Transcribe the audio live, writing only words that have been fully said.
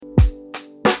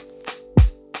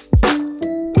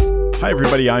Hi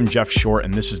everybody, I'm Jeff Short,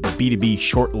 and this is the B2B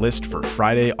Short List for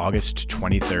Friday, August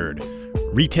 23rd.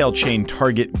 Retail chain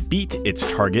Target beat its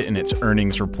target in its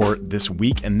earnings report this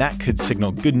week, and that could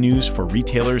signal good news for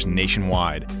retailers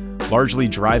nationwide. Largely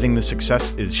driving the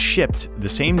success is Shipt, the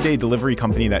same-day delivery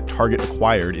company that Target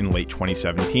acquired in late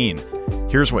 2017.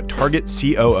 Here's what Target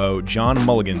COO John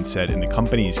Mulligan said in the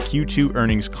company's Q2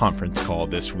 earnings conference call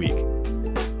this week.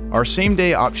 Our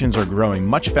same-day options are growing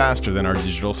much faster than our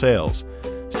digital sales.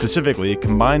 Specifically,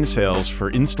 combined sales for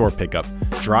in-store pickup,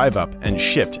 Drive Up, and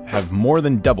Shipt have more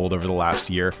than doubled over the last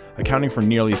year, accounting for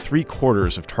nearly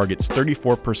 3/4 of Target's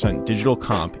 34% digital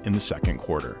comp in the second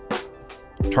quarter.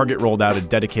 Target rolled out a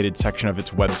dedicated section of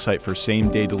its website for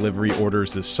same-day delivery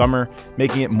orders this summer,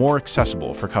 making it more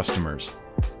accessible for customers.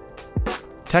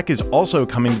 Tech is also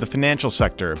coming to the financial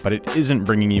sector, but it isn't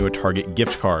bringing you a Target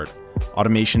gift card.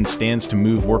 Automation stands to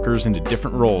move workers into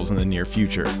different roles in the near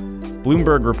future.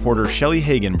 Bloomberg reporter Shelley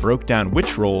Hagan broke down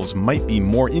which roles might be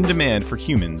more in demand for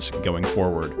humans going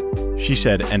forward. She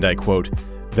said, and I quote,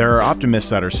 "There are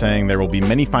optimists that are saying there will be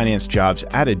many finance jobs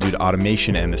added due to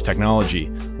automation and this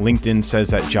technology. LinkedIn says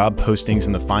that job postings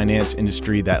in the finance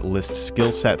industry that list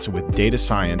skill sets with data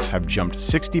science have jumped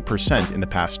 60% in the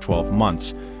past 12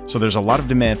 months. So there's a lot of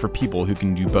demand for people who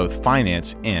can do both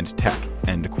finance and tech,"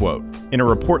 end quote. In a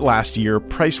report last year,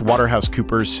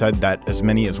 PricewaterhouseCoopers said that as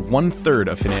many as 1/3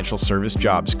 of financial service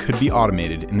jobs could be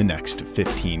automated in the next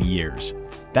 15 years.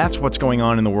 That's what's going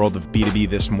on in the world of B2B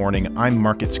this morning. I'm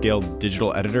MarketScale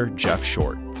digital editor Jeff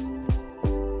Short.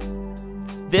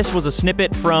 This was a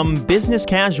snippet from Business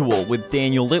Casual with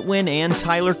Daniel Litwin and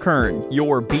Tyler Kern,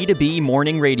 your B2B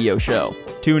morning radio show.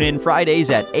 Tune in Fridays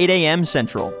at 8 a.m.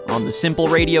 Central on the Simple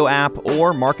Radio app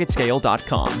or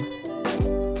marketscale.com.